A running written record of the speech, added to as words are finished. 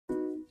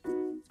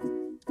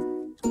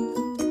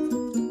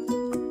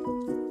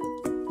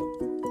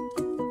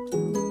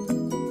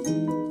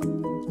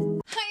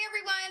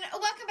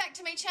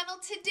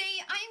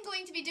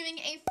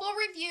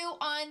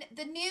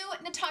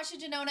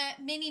Denona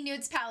Mini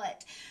Nudes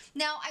palette.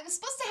 Now, I was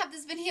supposed to have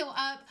this video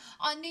up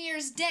on New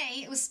Year's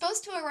Day. It was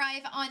supposed to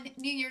arrive on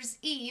New Year's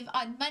Eve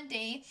on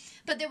Monday,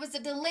 but there was a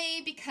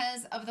delay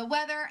because of the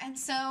weather, and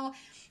so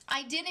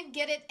I didn't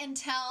get it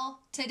until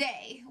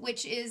today,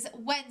 which is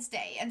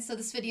Wednesday, and so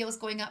this video is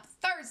going up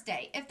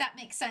Thursday, if that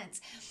makes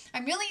sense.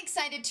 I'm really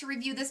excited to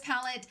review this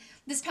palette.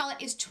 This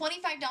palette is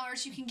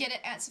 $25. You can get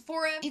it at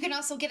Sephora. You can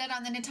also get it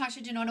on the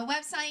Natasha Denona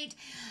website.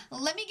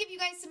 Let me give you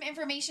guys some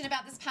information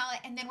about this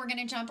palette, and then we're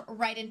going to jump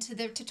right into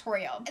the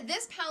tutorial.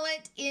 This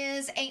palette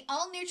is a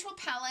all-neutral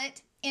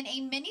palette in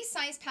a mini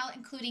size palette,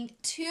 including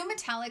 2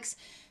 metallics,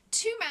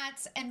 2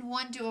 mattes, and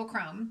 1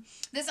 duochrome.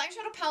 This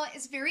eyeshadow palette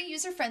is very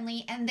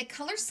user-friendly, and the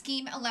color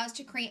scheme allows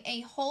to create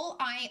a whole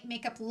eye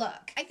makeup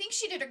look. I think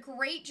she did a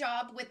great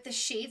job with the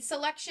shade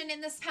selection in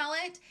this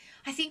palette.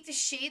 I think the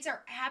shades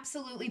are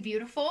absolutely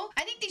beautiful.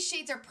 I think these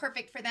shades are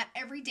perfect for that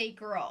everyday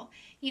girl.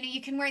 You know,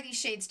 you can wear these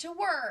shades to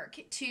work,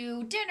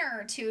 to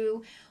dinner,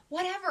 to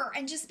whatever,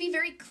 and just be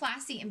very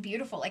classy and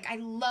beautiful. Like, I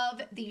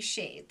love these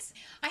shades.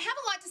 I have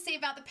a lot to say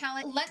about the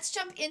palette. Let's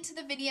jump into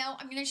the video.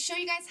 I'm going to show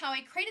you guys how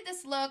I created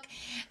this look,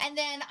 and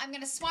then I'm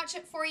going to swatch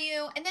it for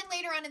you, and then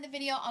later on in the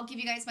video, I'll give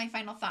you guys my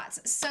final thoughts.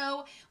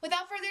 So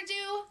without further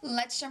ado,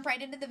 let's jump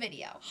right into the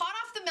video. Hot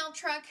off the mail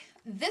truck,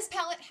 this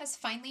palette has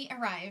finally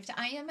arrived.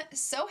 I am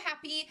so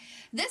happy.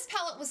 This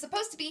palette was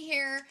supposed to be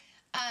here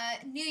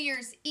New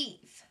Year's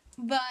Eve,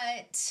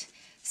 but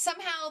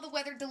somehow the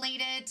weather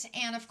delayed it,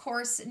 and of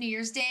course New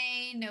Year's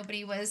Day,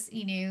 nobody was,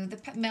 you know, the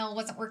mail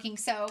wasn't working,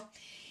 so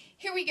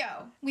here we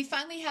go. We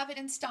finally have it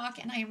in stock,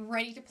 and I am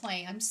ready to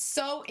play. I'm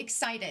so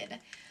excited.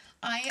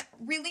 I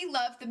really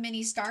love the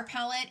Mini Star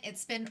palette.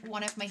 It's been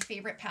one of my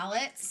favorite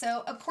palettes.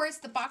 So of course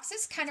the box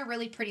is kind of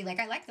really pretty. Like,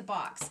 I like the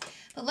box,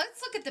 but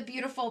let's look at the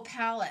beautiful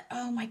palette.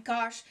 Oh my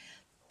gosh,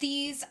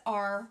 these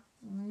are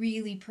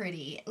really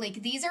pretty.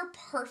 Like, these are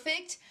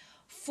perfect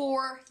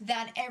for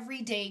that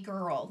everyday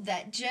girl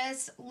that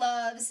just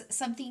loves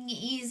something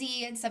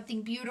easy and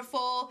something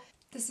beautiful.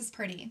 This is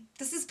pretty.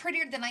 This is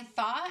prettier than I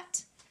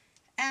thought,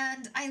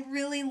 and I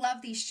really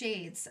love these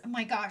shades. Oh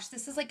my gosh,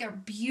 this is like a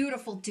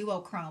beautiful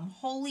duochrome.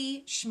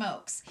 Holy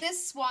smokes.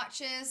 This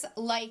swatches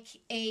like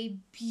a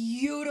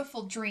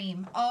beautiful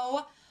dream.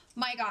 Oh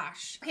my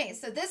gosh. Okay,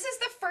 so this is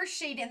the first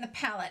shade in the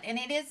palette, and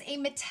it is a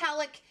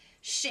metallic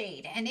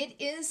shade, and it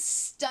is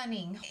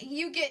stunning.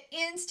 You get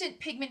instant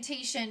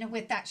pigmentation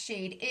with that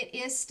shade. It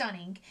is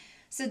stunning.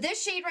 So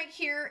this shade right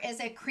here is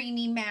a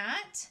creamy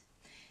matte.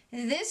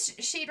 This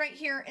shade right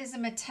here is a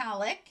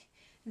metallic.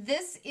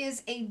 This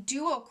is a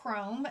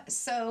duochrome,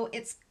 so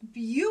it's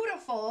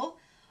beautiful.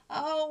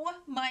 Oh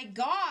my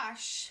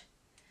gosh.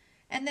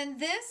 And then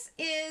this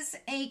is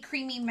a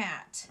creamy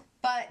matte,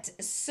 but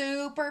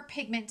super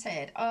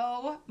pigmented.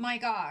 Oh my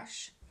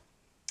gosh.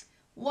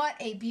 What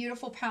a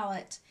beautiful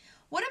palette.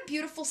 What a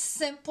beautiful,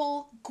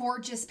 simple,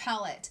 gorgeous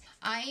palette.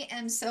 I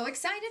am so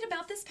excited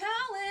about this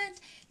palette.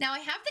 Now, I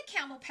have the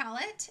Camel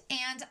palette,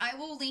 and I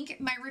will link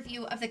my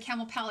review of the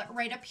Camel palette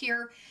right up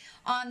here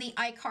on the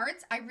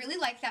iCards. I really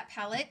like that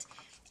palette,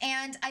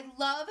 and I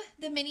love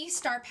the Mini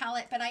Star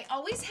palette, but I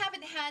always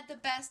haven't had the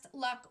best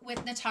luck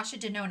with Natasha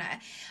Denona.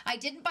 I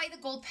didn't buy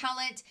the gold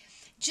palette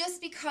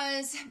just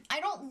because I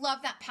don't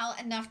love that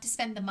palette enough to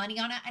spend the money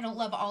on it. I don't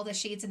love all the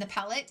shades in the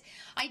palette.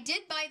 I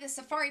did buy the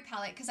Safari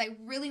palette because I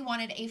really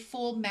wanted a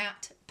full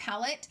matte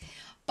palette,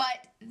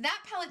 but that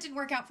palette didn't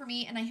work out for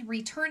me, and I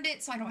returned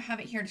it, so I don't have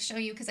it here to show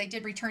you because I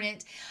did return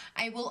it.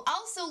 I will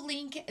also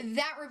link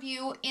that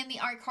review in the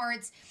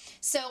iCards,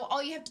 so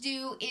all you have to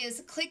do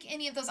is click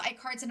any of those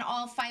iCards, and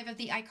all 5 of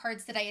the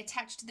iCards that I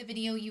attached to the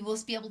video, you will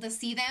be able to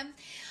see them.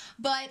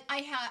 But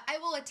I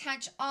will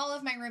attach all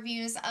of my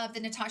reviews of the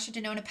Natasha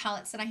Denona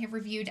palettes that I have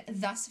reviewed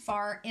thus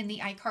far in the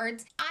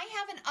iCards. I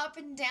have an up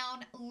and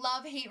down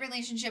love-hate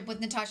relationship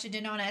with Natasha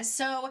Denona,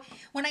 so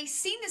when I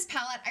seen this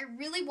palette, I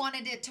really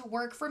wanted it to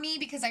work for me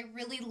because I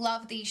really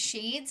love these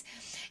shades.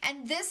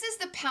 And this is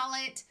the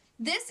palette,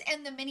 this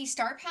and the Mini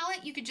Star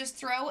palette you could just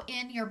throw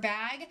in your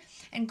bag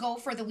and go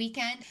for the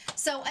weekend.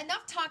 So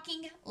enough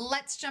talking,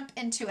 let's jump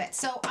into it.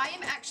 So I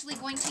am actually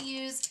going to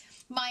use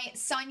my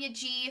Sonia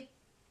G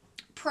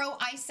Pro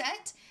Eye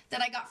Set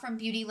that I got from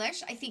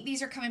Beautylish. I think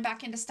these are coming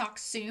back into stock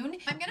soon.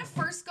 I'm gonna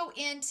first go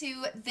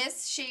into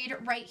this shade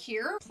right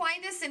here. Apply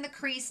this in the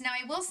crease. Now,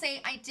 I will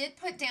say I did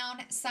put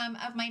down some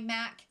of my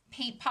MAC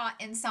Paint Pot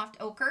in Soft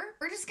Ochre.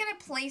 We're just gonna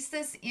place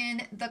this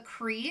in the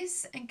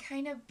crease and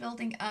kind of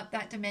building up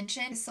that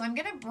dimension. So I'm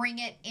gonna bring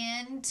it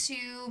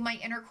into my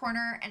inner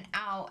corner and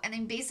out, and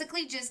I'm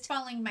basically just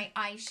following my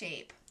eye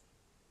shape.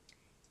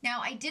 Now,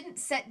 I didn't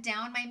set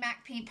down my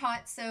MAC Paint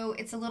Pot, so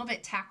it's a little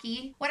bit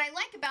tacky. What I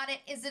like about it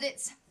is that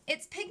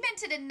it's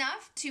pigmented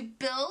enough to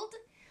build,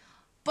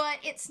 but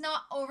it's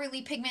not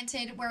overly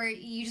pigmented where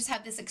you just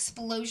have this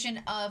explosion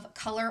of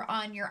color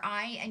on your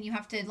eye and you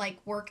have to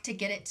like work to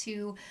get it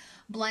to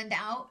blend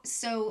out.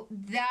 So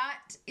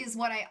that is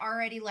what I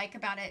already like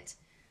about it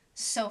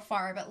so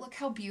far, but look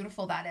how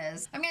beautiful that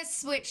is. I'm gonna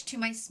switch to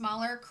my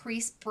smaller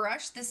crease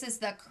brush. This is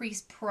the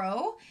Crease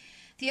Pro.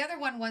 The other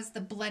one was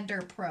the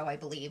Blender Pro, I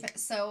believe.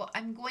 So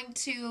I'm going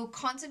to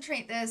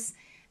concentrate this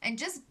and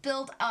just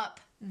build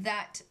up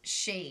that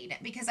shade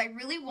because I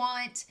really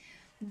want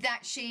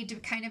that shade to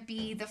kind of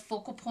be the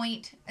focal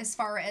point as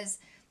far as,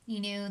 you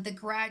know, the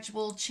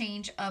gradual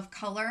change of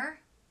color.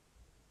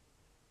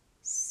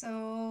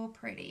 So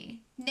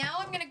pretty. Now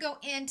I'm going to go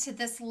into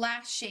this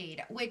last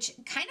shade, which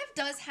kind of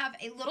does have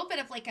a little bit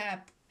of like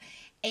a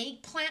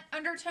eggplant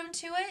undertone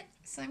to it.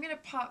 So I'm going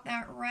to pop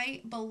that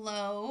right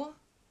below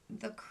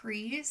the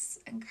crease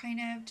and kind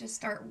of just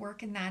start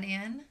working that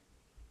in.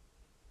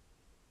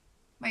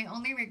 My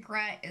only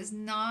regret is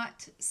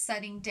not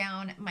setting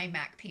down my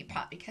MAC paint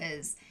pot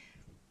because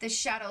the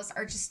shadows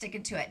are just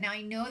sticking to it. Now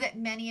I know that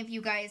many of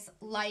you guys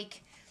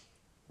like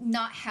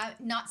not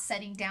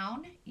setting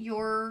down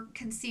your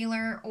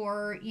concealer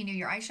or, you know,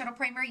 your eyeshadow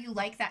primer. You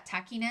like that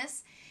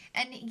tackiness.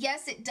 And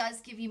yes, it does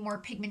give you more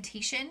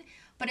pigmentation,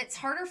 but it's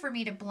harder for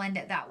me to blend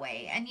it that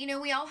way. And you know,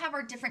 we all have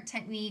our different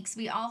techniques.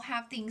 We all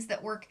have things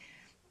that work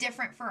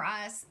different for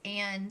us.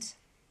 And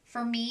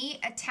for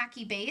me, a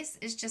tacky base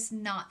is just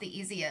not the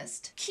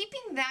easiest.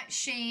 Keeping that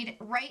shade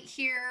right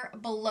here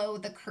below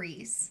the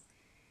crease.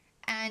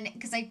 And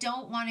because I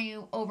don't want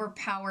to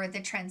overpower the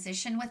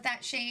transition with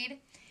that shade.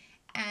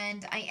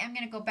 And I am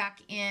going to go back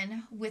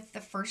in with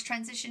the first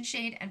transition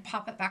shade and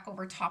pop it back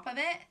over top of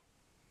it.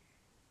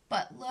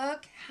 But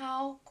look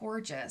how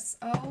gorgeous.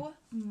 Oh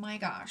my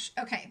gosh.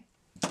 Okay.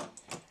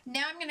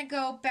 Now I'm going to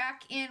go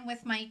back in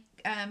with my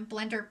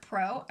Blender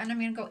Pro and I'm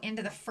going to go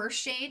into the first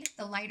shade,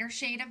 the lighter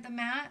shade of the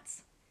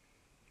mattes.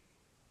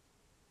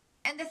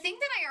 And the thing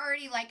that I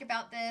already like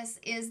about this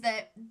is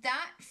that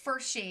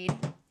first shade,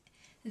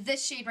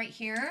 this shade right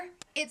here,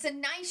 it's a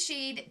nice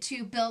shade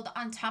to build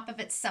on top of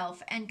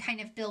itself and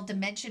kind of build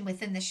dimension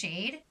within the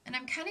shade. And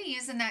I'm kind of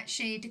using that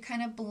shade to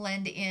kind of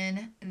blend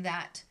in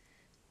that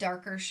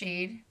darker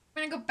shade.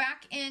 I'm going to go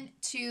back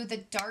into the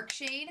dark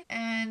shade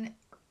and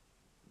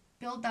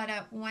build that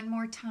up one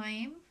more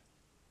time.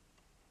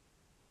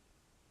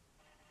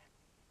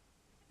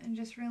 And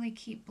just really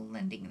keep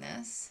blending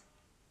this.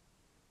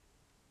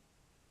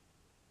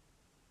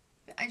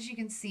 As you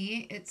can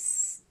see,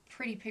 it's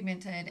pretty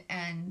pigmented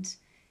and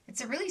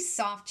it's a really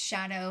soft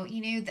shadow.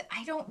 You know,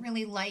 I don't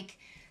really like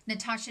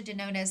Natasha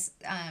Denona's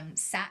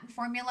satin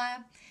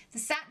formula. The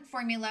satin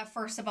formula,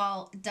 first of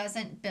all,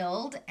 doesn't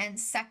build, and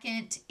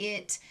second,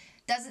 it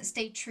doesn't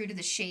stay true to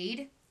the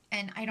shade,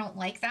 and I don't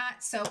like that.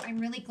 So I'm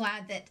really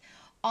glad that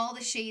all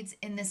the shades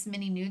in this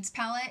mini nudes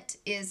palette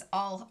is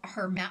all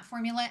her matte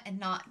formula and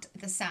not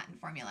the satin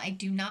formula. I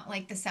do not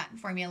like the satin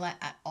formula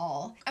at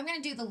all. I'm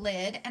going to do the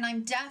lid, and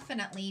I'm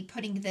definitely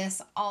putting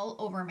this all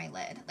over my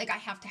lid. Like, I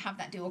have to have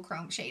that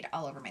duochrome shade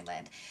all over my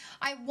lid.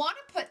 I want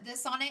to put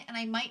this on it, and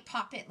I might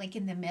pop it like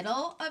in the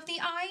middle of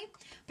the eye,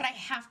 but I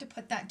have to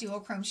put that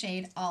duochrome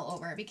shade all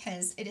over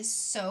because it is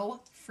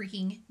so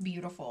freaking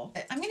beautiful.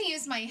 I'm going to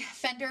use my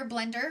Fender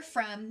blender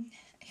from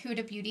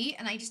Huda Beauty,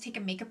 and I just take a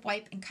makeup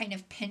wipe and kind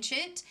of pinch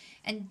it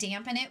and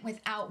dampen it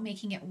without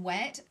making it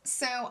wet.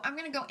 So I'm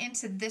going to go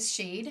into this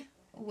shade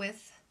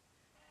with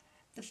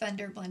the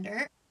Fender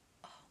blender.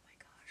 Oh my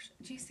gosh,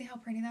 do you see how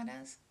pretty that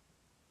is?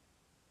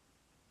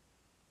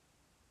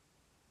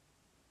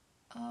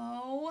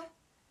 Oh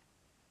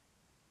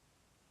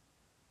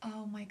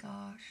my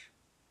gosh.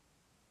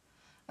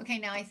 Okay,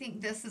 now I think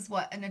this is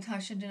what a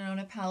Natasha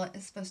Denona palette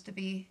is supposed to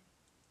be.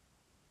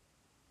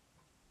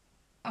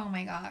 Oh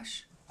my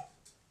gosh.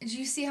 Do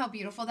you see how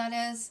beautiful that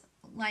is?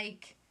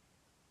 Like,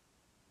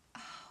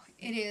 oh,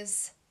 it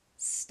is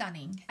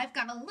stunning. I've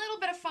got a little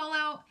bit of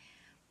fallout,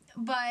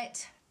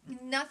 but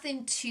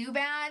nothing too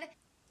bad.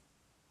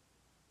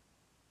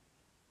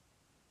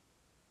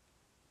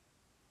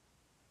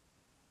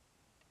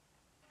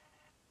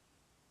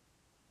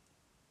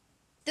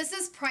 This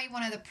is probably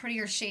one of the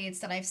prettier shades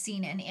that I've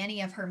seen in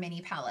any of her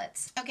mini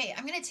palettes. Okay,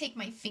 I'm going to take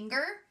my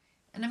finger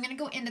and I'm going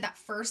to go into that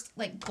first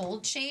like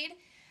gold shade.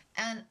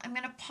 And I'm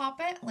going to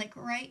pop it like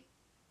right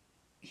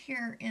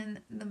here in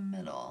the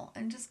middle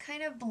and just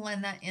kind of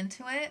blend that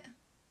into it.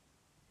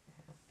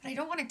 But I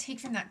don't want to take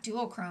from that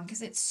duochrome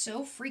because it's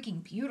so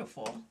freaking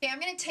beautiful. Okay, I'm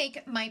going to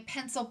take my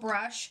pencil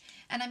brush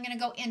and I'm going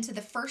to go into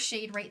the first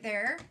shade right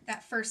there,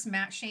 that first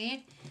matte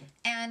shade.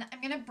 And I'm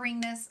going to bring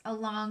this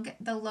along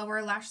the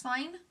lower lash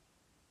line.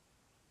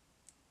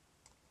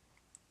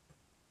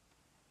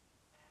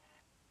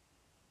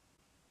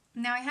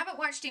 Now, I haven't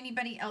watched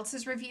anybody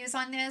else's reviews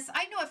on this.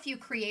 I know a few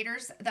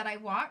creators that I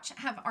watch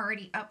have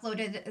already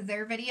uploaded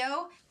their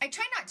video. I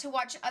try not to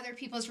watch other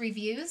people's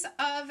reviews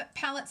of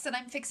palettes that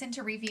I'm fixing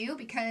to review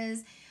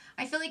because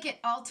I feel like it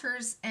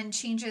alters and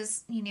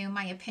changes, you know,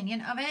 my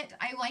opinion of it.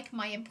 I like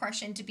my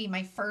impression to be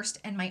my first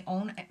and my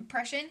own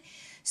impression.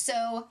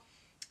 So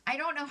I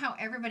don't know how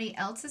everybody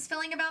else is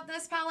feeling about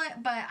this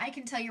palette, but I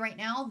can tell you right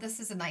now, this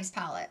is a nice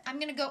palette. I'm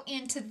going to go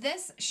into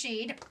this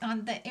shade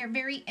on the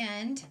very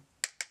end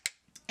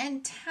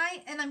and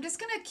I'm just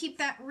going to keep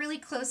that really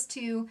close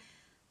to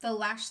the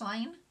lash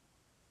line.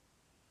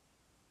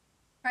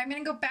 I'm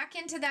going to go back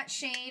into that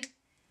shade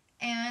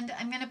And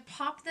I'm going to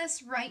pop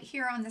this right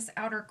here on this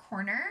outer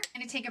corner.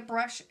 I'm going to take a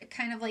brush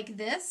kind of like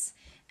this,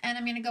 and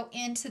I'm going to go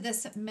into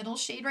this middle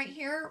shade right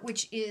here,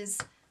 which is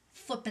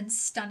flippin'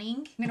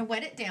 stunning. I'm going to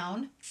wet it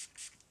down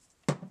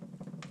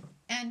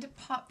and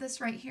pop this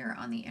right here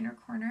on the inner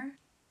corner.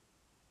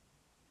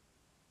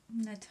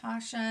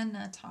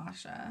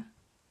 Natasha.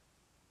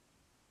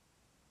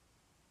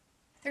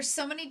 There's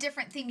so many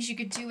different things you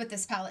could do with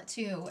this palette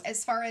too,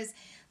 as far as,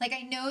 like,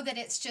 I know that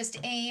it's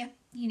just a,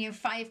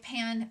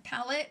 5-pan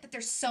palette, but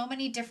there's so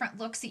many different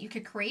looks that you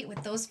could create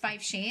with those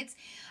 5 shades.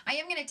 I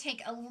am going to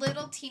take a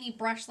little teeny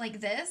brush like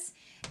this,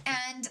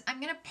 and I'm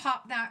going to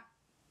pop that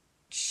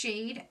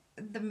shade,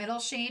 the middle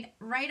shade,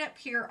 right up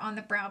here on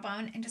the brow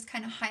bone and just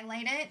kind of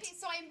highlight it. Okay,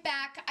 so I'm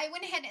back. I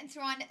went ahead and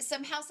threw on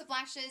some House of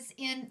Lashes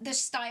in the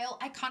style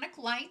Iconic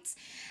Lights.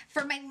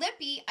 For my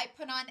lippy, I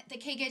put on the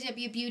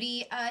KKW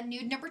Beauty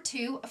Nude number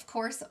 2, of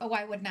course. Oh,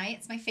 why wouldn't I?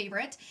 It's my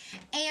favorite.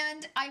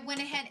 And I went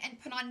ahead and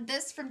put on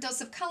this from Dose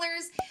of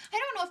Colors. I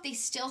don't know if they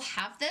still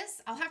have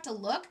this. I'll have to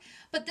look.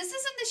 But this is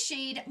in the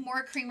shade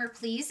More Creamer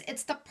Please.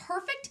 It's the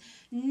perfect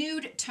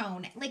nude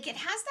tone. Like, it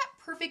has that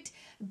perfect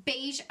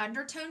beige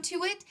undertone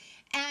to it.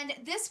 And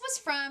this was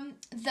from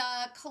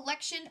the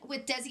collection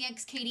with Desi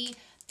X Katie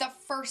the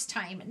first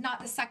time,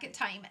 not the second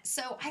time.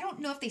 So I don't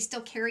know if they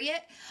still carry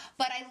it,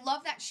 but I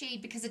love that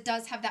shade because it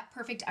does have that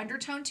perfect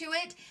undertone to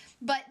it.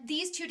 But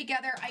these two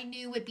together I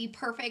knew would be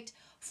perfect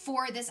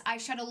for this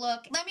eyeshadow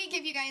look. Let me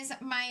give you guys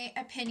my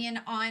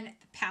opinion on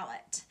the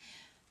palette.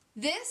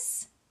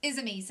 This is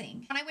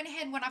amazing. When I went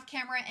ahead and went off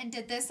camera and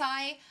did this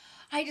eye,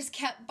 I just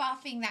kept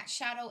buffing that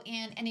shadow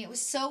in, and it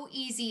was so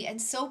easy and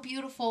so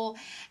beautiful.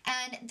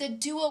 And the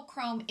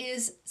duochrome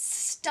is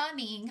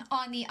stunning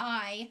on the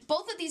eye.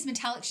 Both of these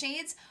metallic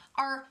shades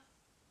are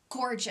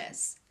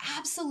gorgeous,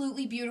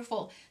 absolutely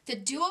beautiful. The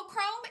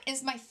duochrome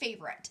is my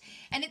favorite,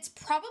 and it's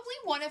probably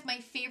one of my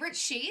favorite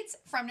shades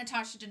from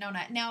Natasha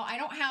Denona. Now, I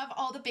don't have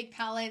all the big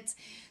palettes,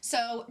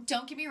 so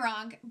don't get me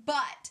wrong,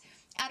 but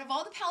out of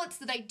all the palettes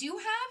that I do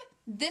have,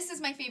 this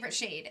is my favorite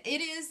shade. It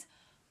is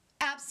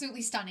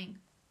absolutely stunning.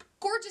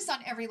 Gorgeous on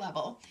every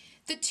level.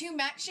 The two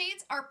matte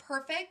shades are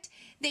perfect.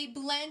 They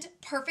blend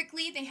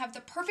perfectly. They have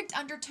the perfect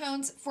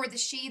undertones for the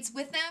shades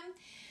with them.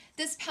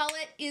 This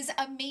palette is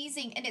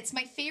amazing, and it's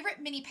my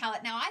favorite mini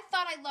palette. Now, I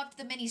thought I loved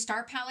the mini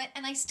star palette,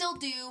 and I still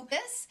do.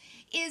 This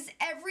is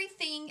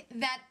everything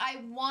that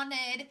I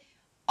wanted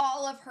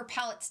all of her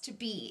palettes to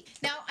be.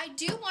 Now, I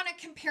do want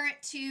to compare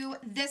it to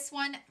this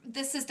one.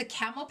 This is the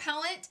Camel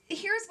palette.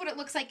 Here's what it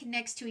looks like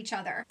next to each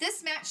other.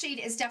 This matte shade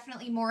is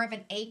definitely more of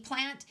an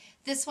eggplant.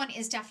 This one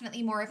is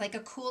definitely more of like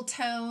a cool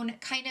tone,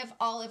 kind of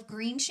olive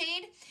green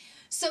shade.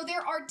 So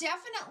there are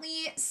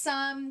definitely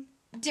some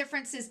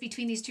differences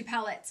between these two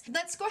palettes.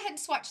 Let's go ahead and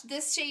swatch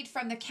this shade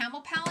from the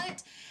Camel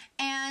palette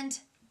and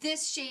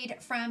this shade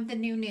from the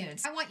new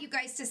Nudes. I want you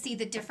guys to see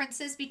the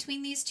differences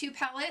between these two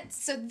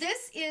palettes. So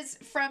this is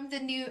from the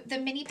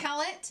mini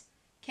palette.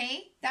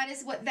 Okay, that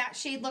is what that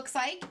shade looks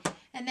like.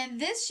 And then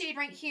this shade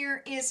right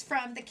here is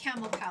from the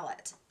Camel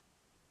palette.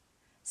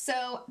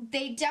 So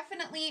they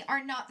definitely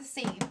are not the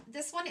same.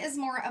 This one is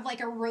more of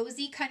like a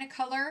rosy kind of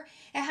color.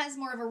 It has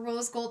more of a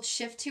rose gold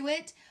shift to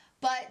it,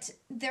 but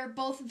they're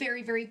both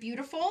very, very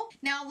beautiful.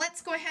 Now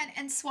let's go ahead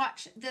and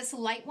swatch this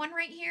light one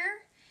right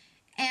here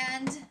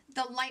and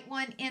the light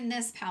one in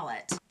this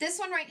palette. This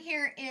one right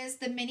here is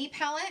the mini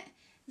palette.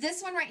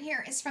 This one right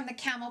here is from the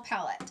Camel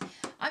palette.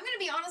 I'm going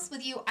to be honest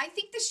with you, I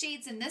think the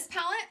shades in this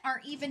palette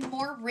are even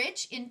more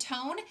rich in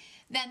tone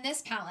than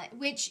this palette,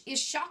 which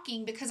is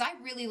shocking because I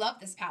really love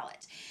this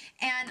palette.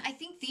 And I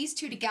think these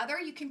two together,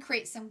 you can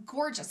create some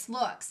gorgeous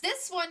looks.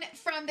 This one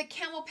from the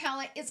Camel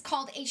palette is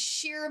called a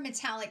sheer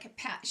metallic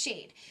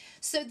shade.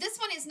 So this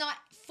one is not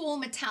full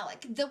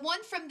metallic. The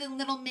one from the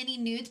little mini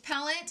Nude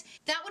palette,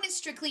 that one is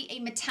strictly a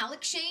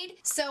metallic shade.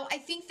 So I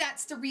think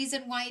that's the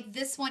reason why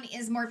this one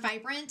is more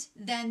vibrant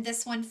than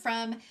this one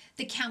from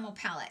the Camel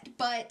palette.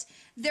 But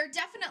they're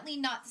definitely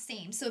not the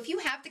same. So if you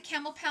have the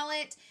Camel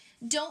palette,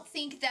 don't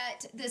think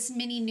that this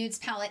mini Nudes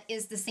palette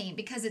is the same,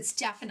 because it's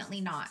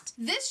definitely not.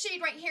 This shade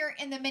right here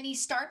in the mini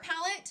Star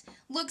palette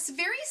looks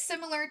very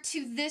similar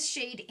to this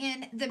shade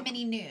in the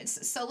mini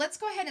Nudes. So let's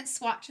go ahead and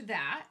swatch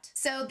that.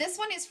 So this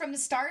one is from the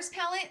Stars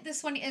palette.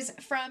 This one is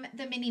from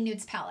the mini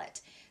Nudes palette.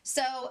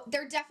 So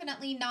they're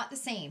definitely not the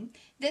same.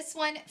 This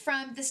one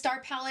from the Star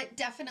palette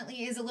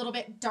definitely is a little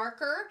bit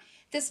darker.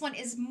 This one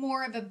is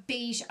more of a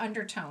beige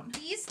undertone.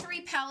 These three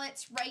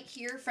palettes right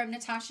here from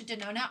Natasha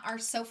Denona are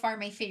so far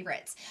my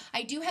favorites.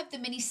 I do have the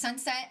mini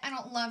Sunset. I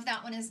don't love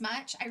that one as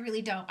much. I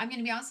really don't. I'm going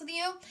to be honest with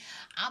you.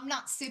 I'm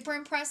not super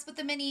impressed with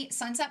the mini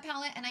Sunset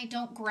palette, and I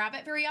don't grab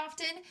it very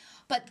often.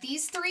 But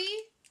these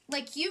three,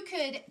 like, you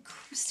could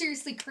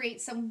seriously create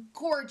some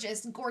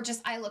gorgeous,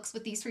 gorgeous eye looks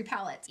with these three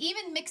palettes.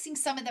 Even mixing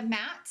some of the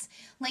mattes,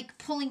 like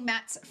pulling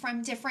mattes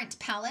from different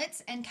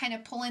palettes and kind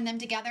of pulling them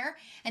together,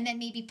 and then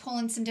maybe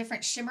pulling some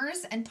different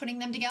shimmers and putting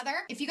them together.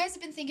 If you guys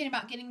have been thinking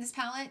about getting this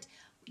palette,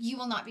 you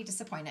will not be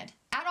disappointed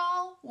at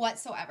all.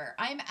 whatsoever.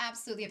 I'm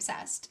absolutely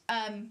obsessed.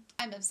 I'm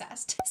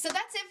obsessed. So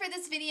that's it for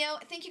this video.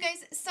 Thank you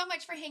guys so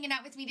much for hanging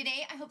out with me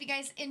today. I hope you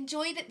guys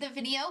enjoyed the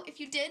video. If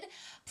you did,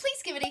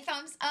 please give it a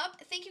thumbs up.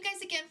 Thank you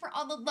guys again for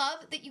all the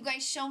love that you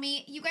guys show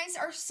me. You guys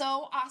are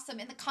so awesome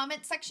in the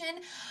comment section.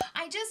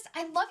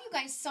 I love you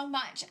guys so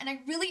much, and I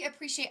really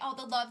appreciate all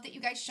the love that you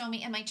guys show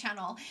me in my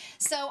channel.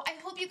 So I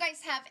hope you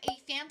guys have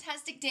a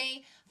fantastic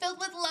day filled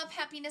with love,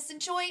 happiness, and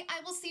joy.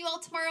 I will see you all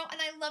tomorrow,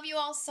 and I love you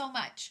all so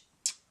much.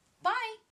 Bye!